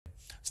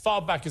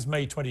far back as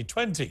May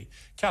 2020,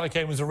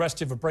 Calocane was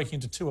arrested for breaking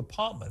into 2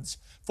 apartments,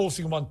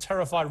 forcing one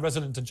terrified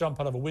resident to jump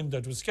out of a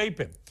window to escape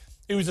him.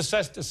 He was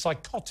assessed as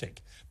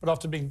psychotic, but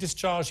after being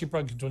discharged, he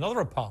broke into another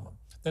apartment,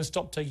 then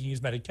stopped taking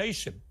his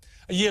medication.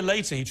 A year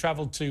later, he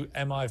travelled to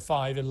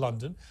MI5 in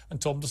London and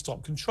told them to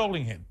stop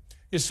controlling him.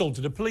 He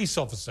assaulted a police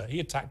officer. He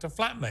attacked a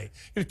flatmate.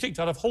 He was kicked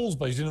out of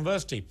Halsbury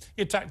University.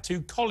 He attacked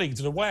 2 colleagues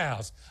at a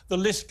warehouse. The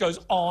list goes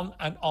on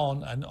and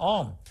on and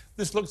on.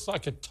 This looks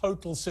like a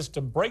total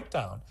system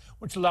breakdown,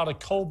 which allowed a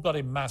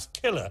cold-blooded mass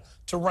killer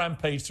to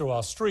rampage through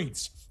our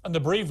streets. And the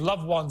bereaved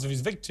loved ones of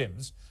his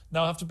victims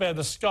now have to bear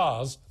the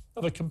scars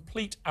of a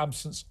complete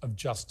absence of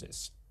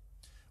justice.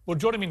 Well,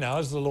 joining me now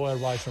is the lawyer,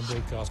 writer and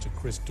broadcaster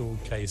Chris Daw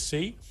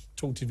KC,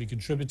 Talk TV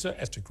contributor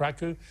Esther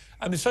Krakow,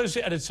 and the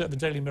associate editor of the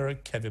Daily Mirror,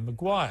 Kevin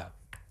Maguire.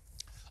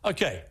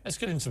 OK, let's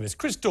get into this.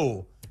 Chris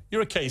Daw,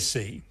 you're a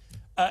KC.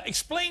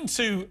 Explain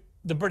to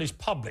the British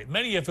public,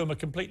 many of whom are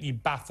completely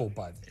baffled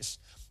by this,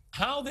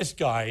 how this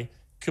guy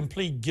can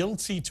plead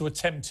guilty to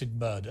attempted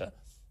murder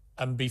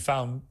and be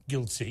found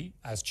guilty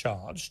as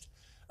charged,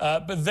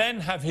 but then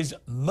have his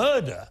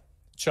murder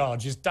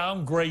charges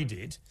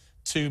downgraded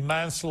to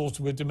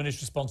manslaughter with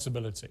diminished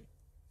responsibility.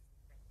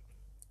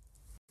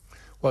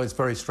 Well, it's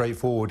very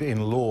straightforward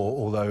in law,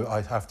 although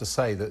I have to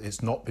say that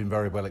it's not been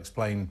very well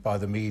explained by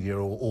the media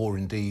or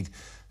indeed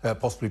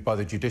possibly by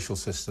the judicial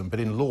system. But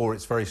in law,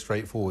 it's very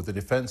straightforward. The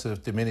defence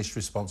of diminished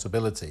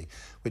responsibility,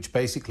 which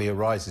basically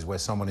arises where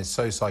someone is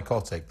so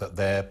psychotic that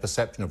their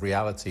perception of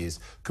reality is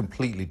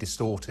completely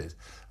distorted,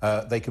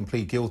 they can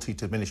plead guilty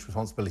to diminished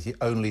responsibility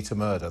only to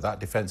murder.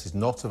 That defence is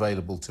not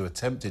available to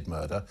attempted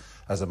murder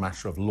as a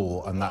matter of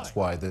law, and that's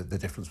why the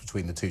difference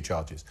between the 2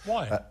 charges.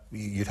 Why?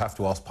 You'd have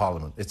to ask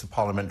Parliament. It's a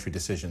parliamentary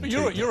decision. But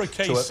you're a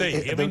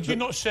KC. I mean, do you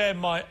not share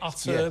my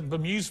utter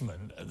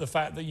bemusement at the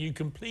fact that you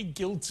can plead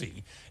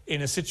guilty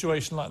in a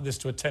situation like this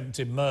to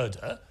attempted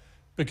murder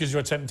because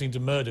you're attempting to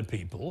murder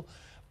people,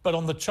 but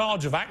on the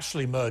charge of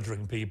actually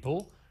murdering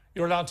people,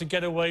 you're allowed to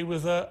get away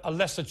with a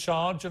lesser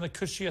charge and a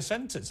cushier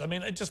sentence? I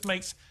mean, it just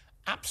makes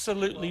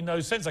absolutely no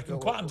sense. I can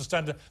quite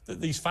understand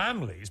that these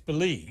families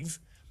believe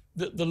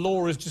that the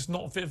law is just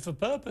not fit for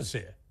purpose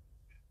here.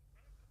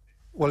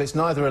 Well, it's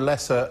neither a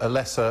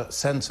lesser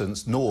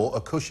sentence nor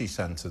a cushy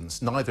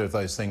sentence. Neither of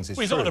those things is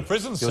true. Well, he's not in a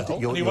prison cell,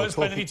 and he won't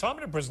spend any time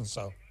in a prison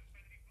cell.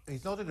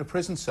 He's not in a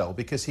prison cell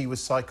because he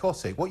was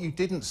psychotic. What you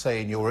didn't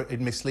say in your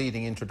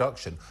misleading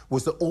introduction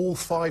was that all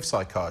 5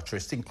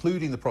 psychiatrists,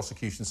 including the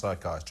prosecution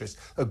psychiatrist,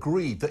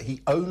 agreed that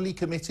he only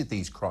committed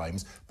these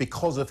crimes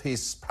because of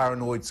his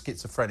paranoid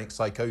schizophrenic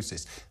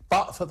psychosis.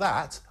 But for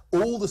that,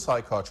 all the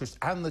psychiatrists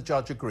and the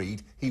judge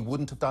agreed he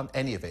wouldn't have done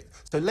any of it.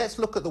 So let's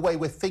look at the way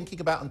we're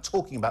thinking about and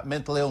talking about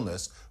mental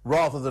illness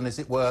rather than, as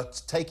it were,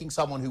 taking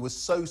someone who was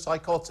so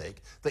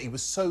psychotic that he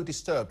was so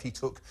disturbed he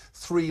took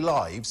 3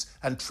 lives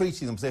and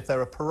treating them as if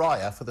they're a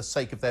pariah for the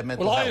sake of their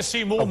mental health. Well, I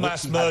assume all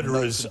mass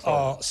murderers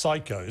are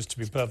psychos, to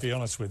be perfectly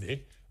honest with you.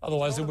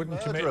 Otherwise, they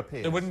wouldn't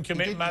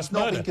commit mass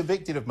murder. He's not been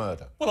convicted of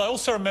murder. Well, I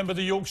also remember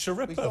the Yorkshire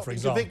Ripper, for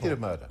example. Convicted of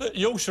murder. The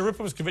Yorkshire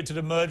Ripper was convicted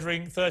of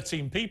murdering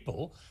 13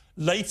 people.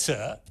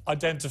 Later,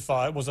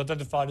 was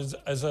identified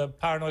as a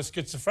paranoid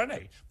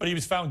schizophrenic, but he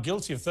was found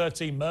guilty of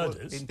 13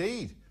 murders. Well,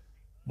 indeed.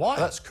 Why?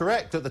 That's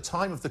correct. At the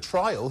time of the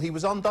trial, he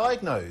was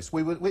undiagnosed.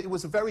 It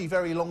was a very,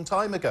 very long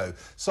time ago.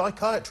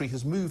 Psychiatry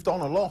has moved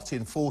on a lot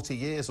in 40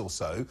 years or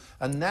so,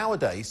 and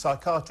nowadays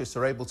psychiatrists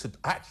are able to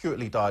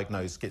accurately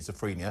diagnose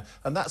schizophrenia,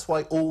 and that's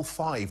why all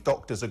 5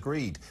 doctors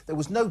agreed. There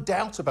was no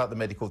doubt about the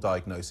medical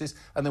diagnosis,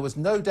 and there was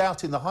no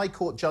doubt in the High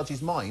Court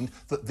judge's mind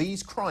that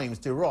these crimes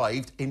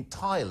derived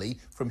entirely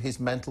from his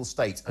mental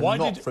state and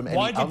not from any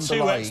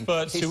underlying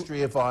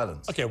history of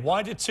violence. OK,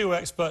 why did 2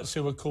 experts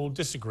who were called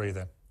disagree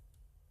then?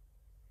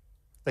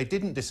 They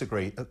didn't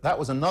disagree. That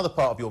was another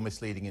part of your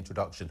misleading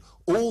introduction.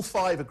 All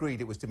 5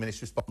 agreed it was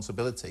diminished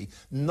responsibility.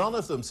 None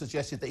of them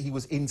suggested that he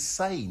was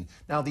insane.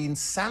 Now, the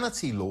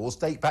insanity laws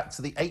date back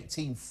to the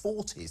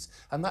 1840s,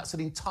 and that's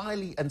an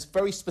entirely and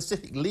very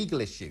specific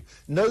legal issue.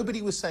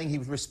 Nobody was saying he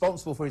was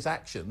responsible for his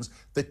actions.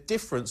 The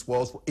difference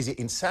was, is it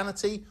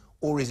insanity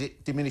or is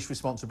it diminished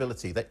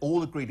responsibility? They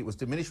all agreed it was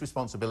diminished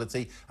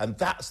responsibility, and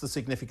that's the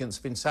significance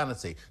of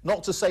insanity.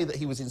 Not to say that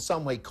he was in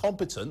some way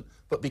competent,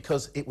 but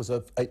because it was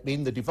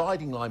in the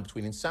dividing line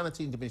between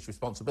insanity and diminished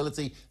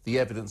responsibility, the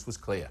evidence was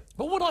clear.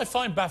 But what I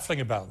find baffling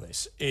about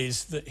this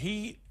is that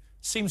he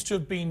seems to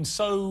have been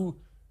so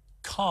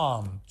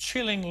calm,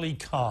 chillingly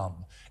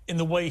calm, in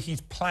the way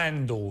he's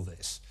planned all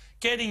this,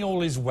 getting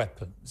all his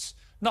weapons.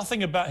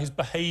 Nothing about his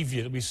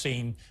behaviour that we've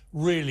seen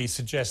really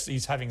suggests that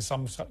he's having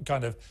some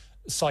kind of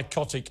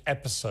psychotic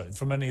episode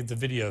from any of the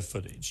video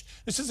footage.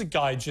 This is a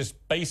guy just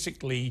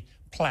basically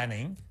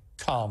planning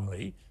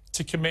calmly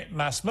to commit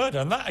mass murder.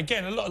 And that,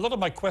 again, a lot of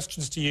my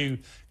questions to you,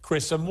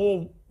 Chris, are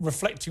more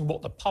reflecting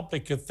what the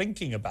public are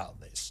thinking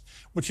about this,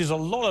 which is a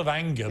lot of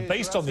anger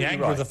based on the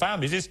anger of the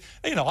families. It's,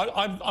 you know,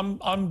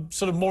 I'm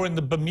sort of more in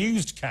the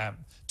bemused camp,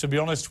 to be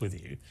honest with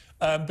you,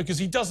 because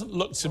he doesn't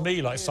look to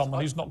me like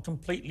someone who's not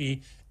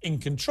completely in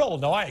control.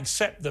 Now, I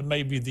accept that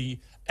maybe the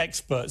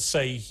experts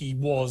say he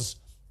was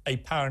a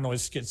paranoid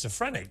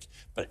schizophrenic.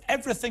 But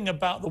everything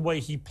about the way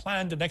he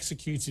planned and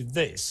executed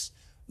this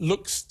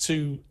looks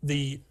to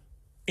the,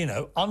 you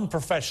know,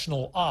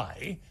 unprofessional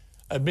eye,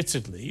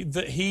 admittedly,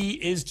 that he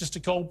is just a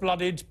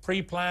cold-blooded,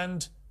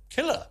 pre-planned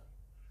killer.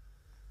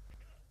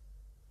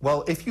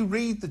 Well, if you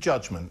read the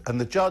judgment, and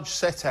the judge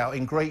set out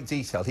in great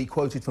detail, he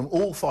quoted from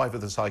all 5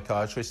 of the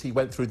psychiatrists, he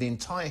went through the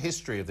entire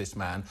history of this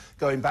man,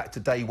 going back to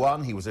day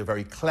one. He was a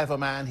very clever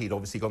man. He'd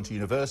obviously gone to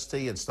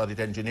university and studied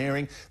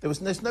engineering.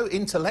 There's no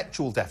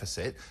intellectual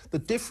deficit. The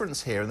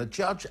difference here, and the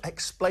judge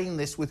explained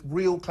this with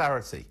real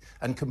clarity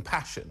and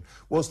compassion,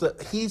 was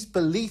that his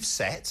belief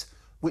set,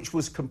 which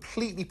was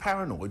completely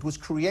paranoid, was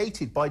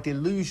created by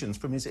delusions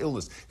from his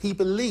illness. He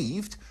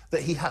believed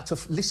that he had to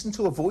listen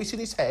to a voice in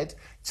his head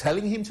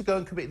telling him to go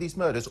and commit these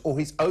murders or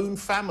his own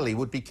family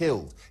would be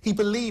killed. He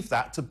believed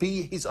that to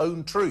be his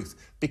own truth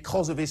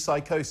because of his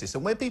psychosis.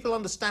 And when people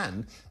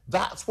understand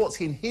that's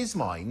what's in his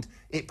mind,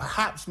 it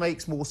perhaps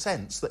makes more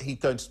sense that he's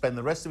going to spend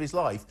the rest of his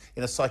life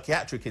in a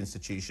psychiatric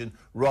institution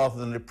rather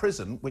than a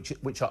prison,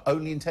 which are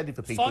only intended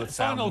for people who have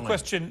found Final money.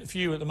 question for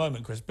you at the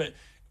moment, Chris, but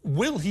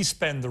will he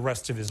spend the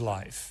rest of his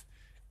life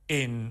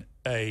in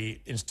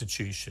a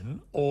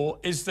institution, or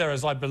is there,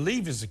 as I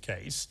believe is the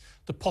case,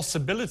 the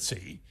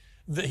possibility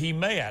that he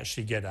may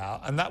actually get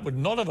out, and that would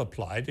not have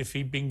applied if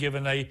he'd been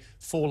given a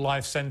full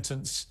life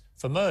sentence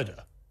for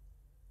murder?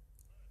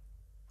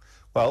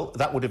 Well,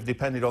 that would have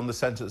depended on the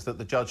sentence that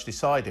the judge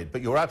decided.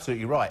 But you're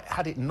absolutely right.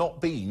 Had it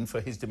not been for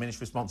his diminished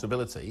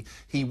responsibility,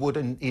 he would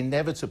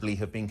inevitably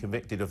have been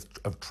convicted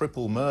of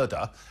triple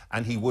murder,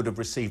 and he would have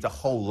received a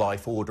whole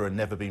life order and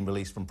never been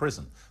released from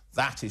prison.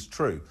 That is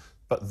true.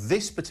 But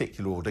this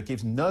particular order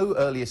gives no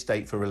earliest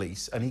date for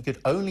release, and he could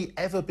only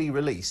ever be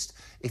released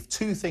if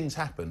 2 things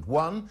happened.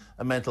 1,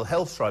 a mental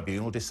health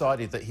tribunal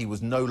decided that he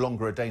was no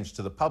longer a danger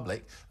to the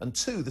public, and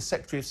 2, the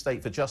Secretary of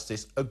State for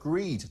Justice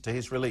agreed to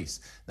his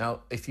release. Now,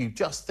 if you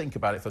just think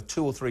about it for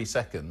 2 or 3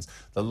 seconds,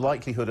 the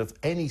likelihood of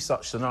any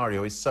such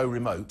scenario is so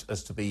remote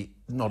as to be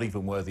not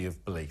even worthy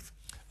of belief.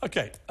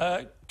 OK,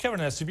 Kevin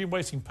S., you've been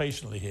waiting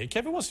patiently here.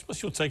 Kevin,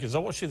 what's your take? I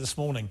watched you this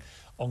morning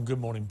on Good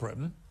Morning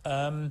Britain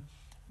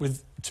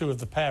with 2 of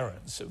the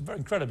parents. A very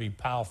incredibly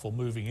powerful,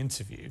 moving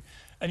interview.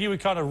 And you were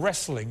kind of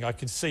wrestling, I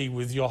could see,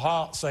 with your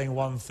heart saying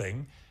one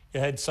thing,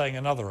 your head saying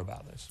another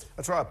about this.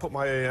 That's right. I put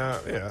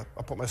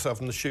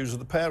myself in the shoes of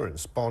the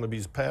parents,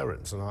 Barnaby's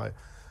parents, and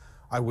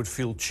I would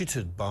feel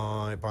cheated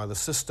by the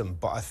system.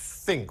 But I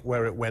think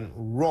where it went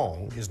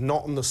wrong is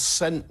not in the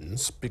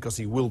sentence, because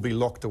he will be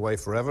locked away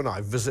forever. And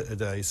I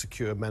visited a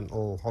secure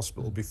mental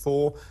hospital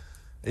before.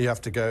 You have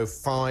to go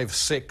 5,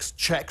 6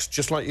 checks,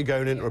 just like you're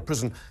going into a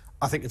prison.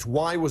 I think it's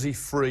why was he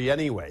free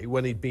anyway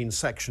when he'd been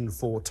sectioned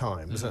 4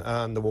 times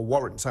and there were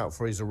warrants out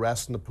for his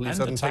arrest and the police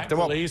hadn't picked him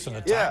up.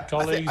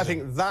 I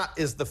think that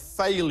is the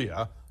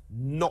failure,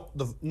 not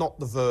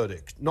the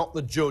verdict, not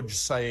the judge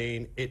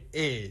saying it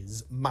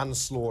is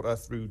manslaughter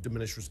through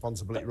diminished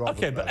responsibility.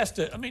 OK, but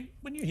Esther, I mean,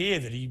 when you hear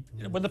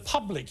that when the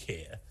public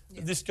hear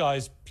that this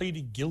guy's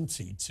pleaded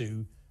guilty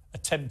to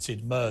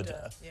attempted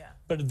murder,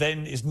 but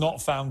then is not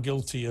found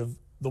guilty of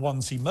the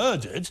ones he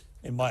murdered,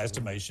 in my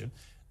estimation,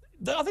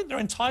 I think they're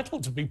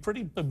entitled to be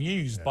pretty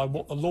bemused by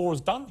what the law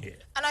has done here.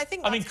 And I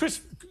think... I mean,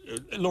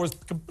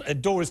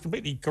 Dora is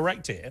completely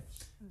correct here.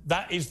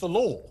 That is the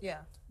law. Yeah.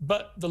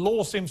 But the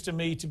law seems to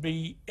me to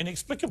be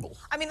inexplicable.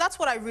 I mean, that's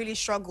what I really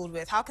struggled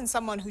with. How can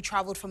someone who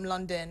travelled from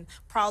London,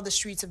 prowl the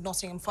streets of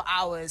Nottingham for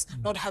hours,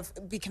 not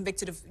be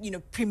convicted of, you know,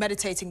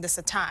 premeditating this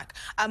attack?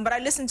 But I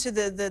listened to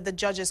the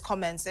judge's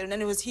comments, and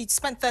he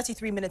spent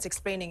 33 minutes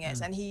explaining it,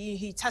 and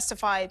he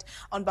testified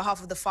on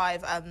behalf of the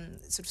 5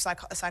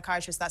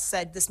 psychiatrists that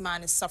said this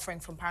man is suffering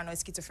from paranoid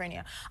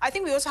schizophrenia. I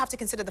think we also have to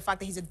consider the fact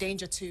that he's a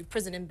danger to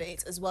prison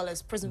inmates as well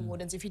as prison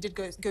wardens if he did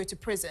go to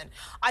prison.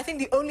 I think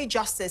the only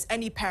justice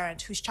any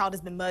parent whose child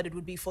has been murdered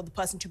would be for the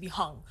person to be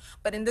hung.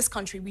 But in this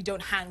country, we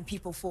don't hang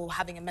people for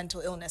having a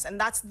mental illness. And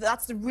that's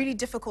the really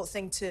difficult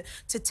thing to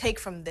take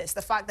from this,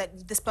 the fact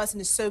that this person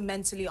is so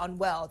mentally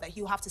unwell that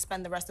he'll have to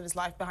spend the rest of his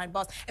life behind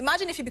bars.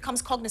 Imagine if he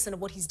becomes cognizant of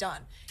what he's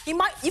done. He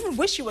might even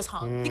wish he was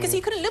hung because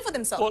he couldn't live with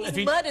himself. Well,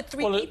 he's murdered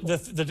 3 people.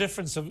 The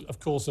difference, of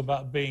course,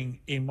 about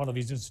being in one of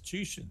his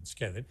institutions,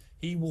 Kevin,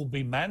 he will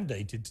be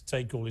mandated to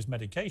take all his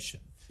medication.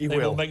 They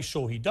will make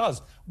sure he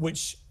does,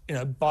 which, you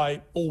know,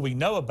 by all we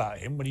know about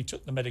him, when he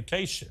took the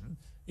medication,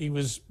 he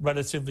was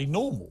relatively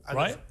normal,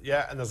 right?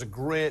 And there's a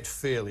great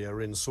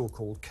failure in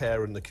so-called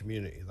care in the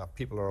community, that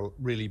people are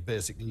really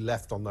basically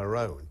left on their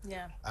own.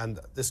 Yeah. And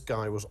this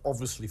guy was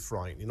obviously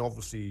frightening,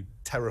 obviously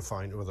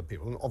terrifying to other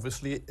people, and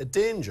obviously a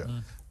danger.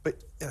 But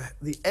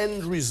the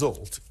end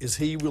result is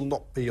he will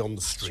not be on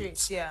the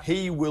streets.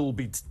 He will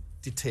be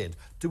detained.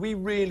 Do we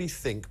really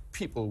think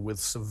people with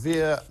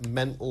severe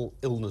mental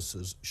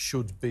illnesses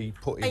should be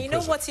put in and you know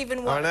prison. what's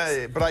even worse? I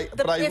know,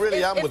 but I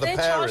really am with the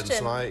parents.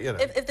 Him, and you know.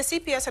 if the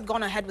CPS had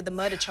gone ahead with the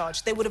murder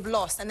charge, they would have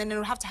lost, and then they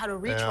would have to have a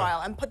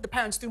retrial and put the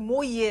parents through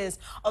more years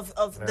of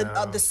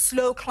the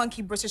slow,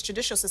 clunky British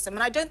judicial system.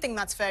 And I don't think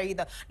that's fair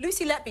either.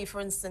 Lucy Letby, for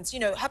instance, you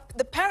know,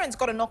 the parents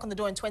got a knock on the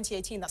door in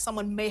 2018 that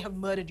someone may have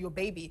murdered your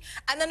baby,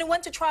 and then it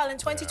went to trial in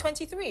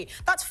 2023.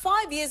 That's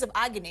 5 years of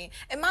agony.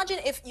 Imagine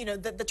if, you know,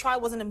 the trial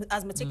wasn't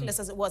as meticulous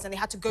as it was, and they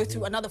had to go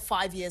through another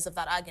 5 years of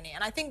that agony.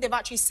 And I think they've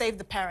actually saved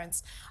the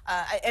parents.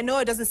 I know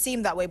it doesn't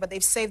seem that way, but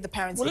they've saved the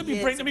parents. Well, let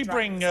me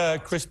bring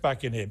Chris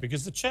back in here,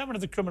 because the chairman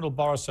of the Criminal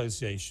Bar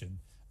Association,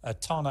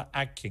 Tana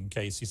Adkin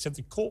KC, said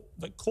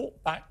that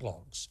court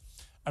backlogs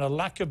and a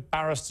lack of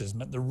barristers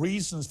meant the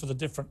reasons for the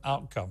different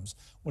outcomes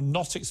were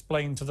not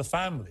explained to the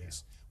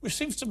families, which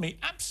seems to me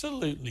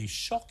absolutely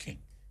shocking,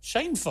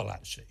 shameful,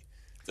 actually,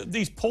 that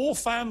these poor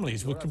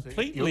families were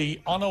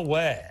completely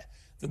unaware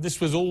that this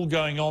was all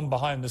going on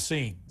behind the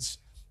scenes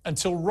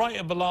until right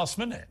at the last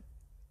minute.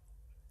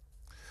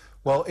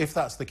 Well, if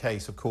that's the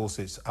case, of course,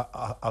 it's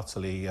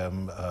utterly,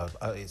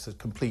 it's a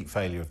complete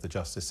failure of the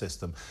justice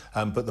system.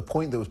 But the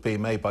point that was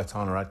being made by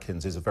Tana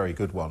Adkins is a very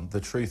good one.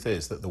 The truth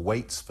is that the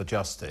waits for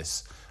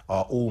justice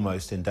are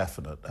almost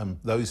indefinite.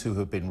 Those who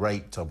have been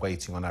raped are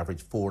waiting on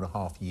average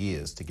 4.5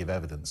 years to give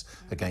evidence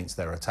against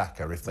their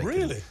attacker, if they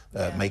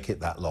can make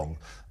it that long.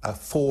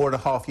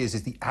 4.5 years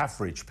is the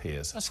average,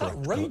 Piers, That's for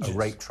outrageous. a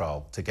rape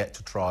trial to get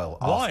to trial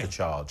Why? after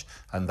charge.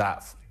 And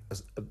that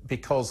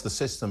because the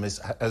system is,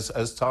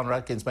 as Tana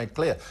Adkins made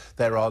clear,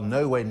 there are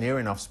nowhere near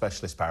enough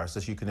specialist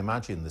barristers. You can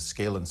imagine the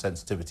skill and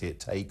sensitivity it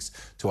takes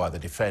to either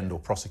defend or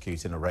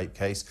prosecute in a rape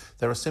case.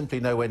 There are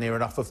simply nowhere near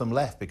enough of them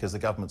left because the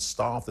government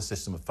starved the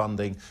system of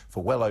funding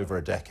for well over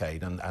a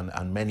decade,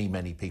 and many,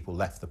 many people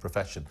left the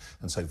profession.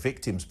 And so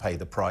victims pay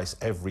the price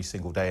every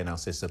single day in our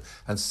system.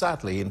 And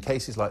sadly, in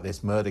cases like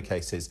this, murder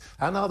cases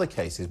and other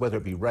cases, whether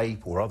it be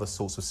rape or other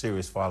sorts of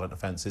serious violent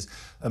offences,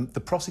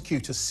 the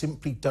prosecutors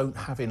simply don't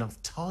have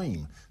enough time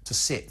to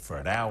sit for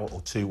an hour or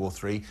 2 or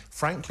 3.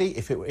 Frankly,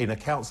 if it were in a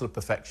counsel of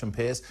perfection,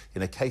 Piers,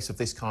 in a case of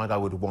this kind, I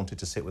would have wanted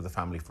to sit with the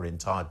family for an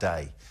entire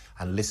day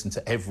and listen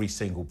to every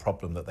single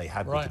problem that they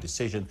had with the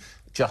decision,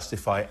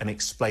 justify it and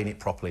explain it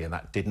properly, and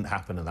that didn't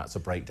happen, and that's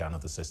a breakdown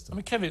of the system. I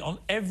mean, Kevin, on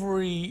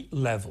every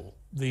level,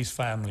 these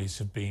families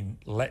have been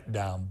let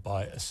down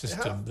by a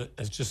system that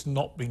has just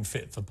not been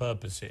fit for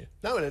purpose here.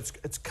 No, and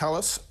it's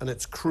callous and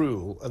it's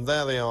cruel, and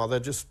there they are, they're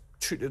just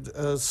treated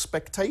as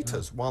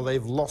spectators while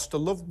they've lost a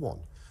loved one.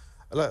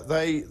 Look,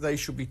 they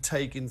should be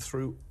taken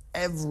through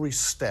every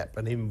step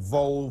and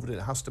involved, and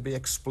it has to be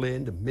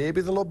explained, and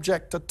maybe they'll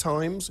object at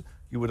times.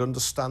 You would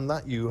understand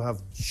that. You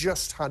have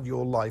just had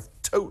your life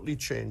totally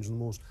changed in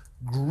the most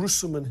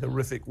gruesome and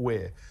horrific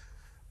way.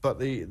 But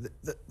the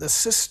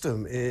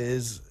system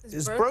is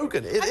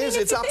broken. It is.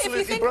 It's absolutely broken. If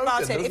you think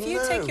about it, if you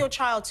know. take your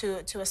child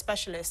to a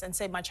specialist and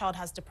say, my child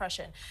has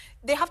depression,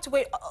 they have to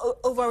wait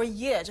over a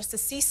year just to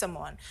see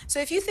someone. So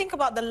if you think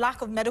about the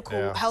lack of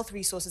medical health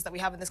resources that we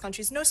have in this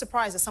country, it's no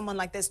surprise that someone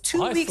like this,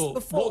 2 weeks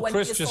before what when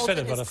Chris he just said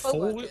assaulted about his a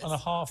co-workers.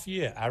 4.5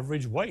 year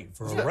average wait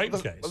for a rape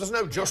case. Well, there's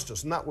no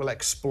justice, and that will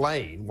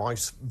explain why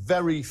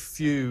very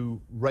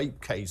few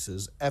rape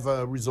cases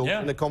ever result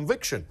in a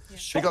conviction.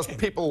 Because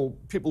people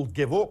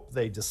give up,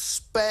 they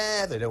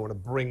despair, they don't want to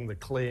bring the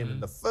claim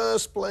in the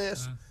first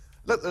place.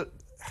 Look,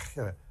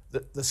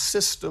 the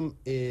system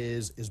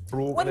is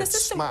broken. When the it's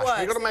system smashed. works,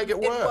 You've got to make it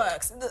work. It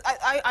works.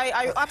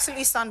 I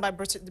absolutely stand by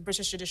the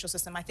British judicial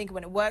system. I think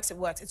when it works, it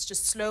works. It's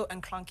just slow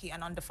and clunky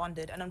and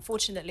underfunded. And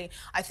unfortunately,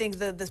 I think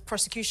the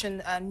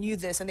prosecution knew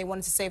this, and they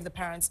wanted to save the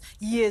parents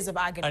years of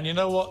agony. And you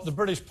know what? The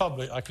British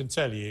public, I can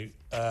tell you,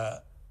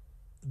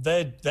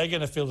 they're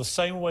going to feel the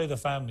same way the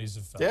families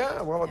have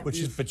felt. Which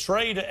is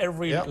betrayed at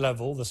every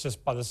level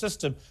by the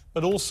system,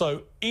 but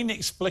also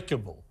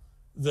inexplicable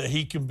that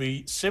he can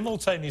be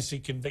simultaneously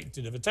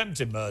convicted of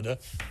attempted murder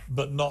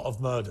but not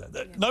of murder.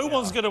 No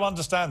one's going to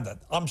understand that.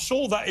 I'm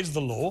sure that is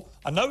the law.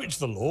 I know it's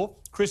the law.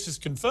 Chris has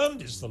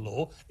confirmed it's the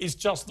law. It's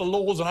just the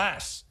law's an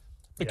ass.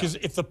 Because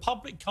if the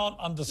public can't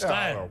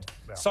understand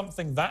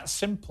something that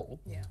simple,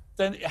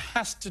 then it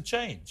has to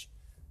change.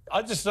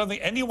 I just don't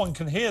think anyone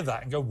can hear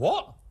that and go,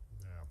 what?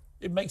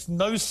 It makes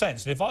no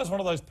sense. And if I was one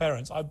of those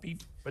parents, I'd be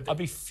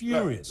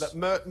furious.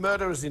 Look,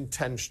 murder is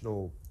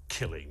intentional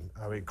killing.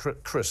 I mean,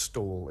 Chris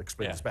Daw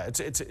explained this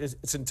better.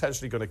 It's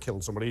intentionally going to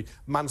kill somebody.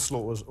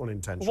 Manslaughter is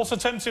unintentional. Well, what's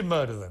attempted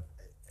murder then?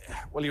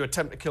 Well, you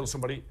attempt to kill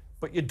somebody,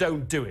 but you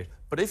don't do it.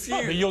 But if you...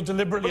 but you're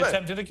deliberately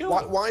attempting to kill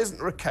them. Why isn't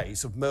there a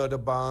case of murder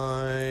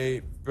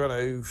by, you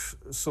know,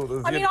 sort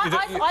of... I mean, I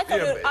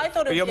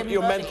thought it would be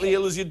you're mentally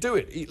ill as you do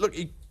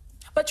it.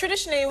 But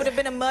traditionally, it would have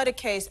been a murder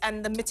case,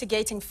 and the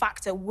mitigating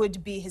factor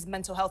would be his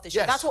mental health issue.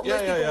 Yes. That's what most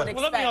people would expect.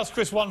 Well, let me ask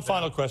Chris one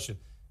final question.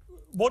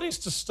 What is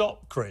to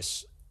stop,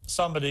 Chris,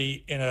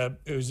 somebody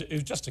who's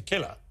just a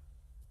killer,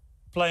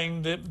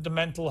 playing the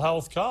mental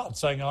health card,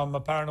 saying, I'm a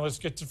paranoid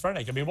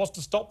schizophrenic? I mean, what's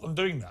to stop them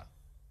doing that?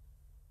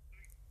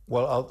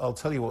 Well, I'll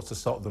tell you what's to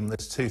stop them.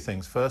 There's two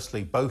things.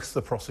 Firstly, both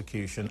the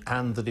prosecution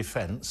and the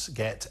defence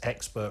get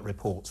expert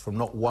reports from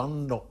not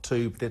one, not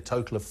two, but a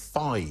total of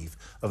 5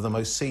 of the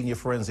most senior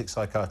forensic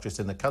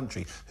psychiatrists in the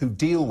country who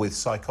deal with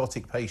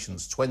psychotic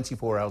patients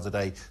 24 hours a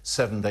day,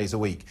 7 days a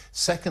week.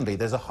 Secondly,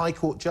 there's a High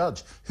Court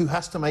judge who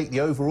has to make the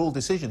overall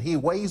decision. He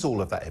weighs all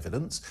of that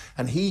evidence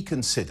and he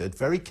considered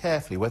very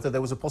carefully whether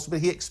there was a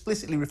possibility. He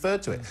explicitly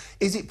referred to it.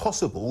 Is it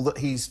possible that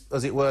he's,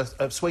 as it were,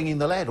 swinging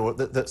the lead, or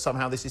that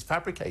somehow this is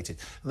fabricated?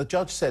 And the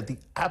judge said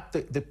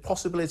the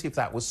possibility of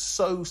that was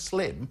so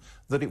slim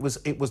that it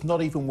was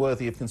not even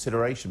worthy of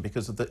consideration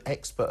because of the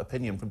expert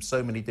opinion from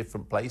so many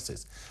different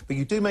places. But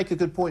you do make a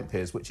good point,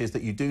 Piers, which is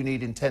that you do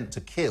need intent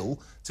to kill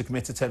to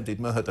commit attempted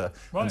murder.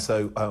 Right. And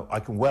so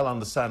I can well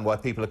understand why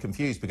people are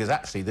confused, because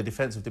actually the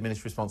defence of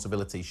diminished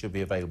responsibility should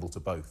be available to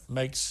both.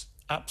 Makes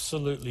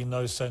absolutely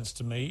no sense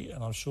to me,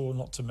 and I'm sure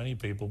not to many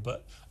people.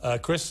 But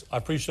Chris, I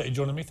appreciate you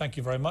joining me. Thank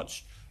you very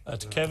much.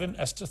 To Kevin,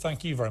 Esther,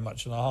 thank you very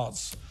much. And our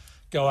hearts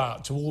go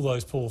out to all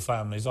those poor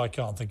families. I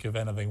can't think of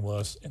anything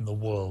worse in the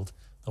world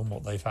than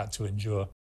what they've had to endure.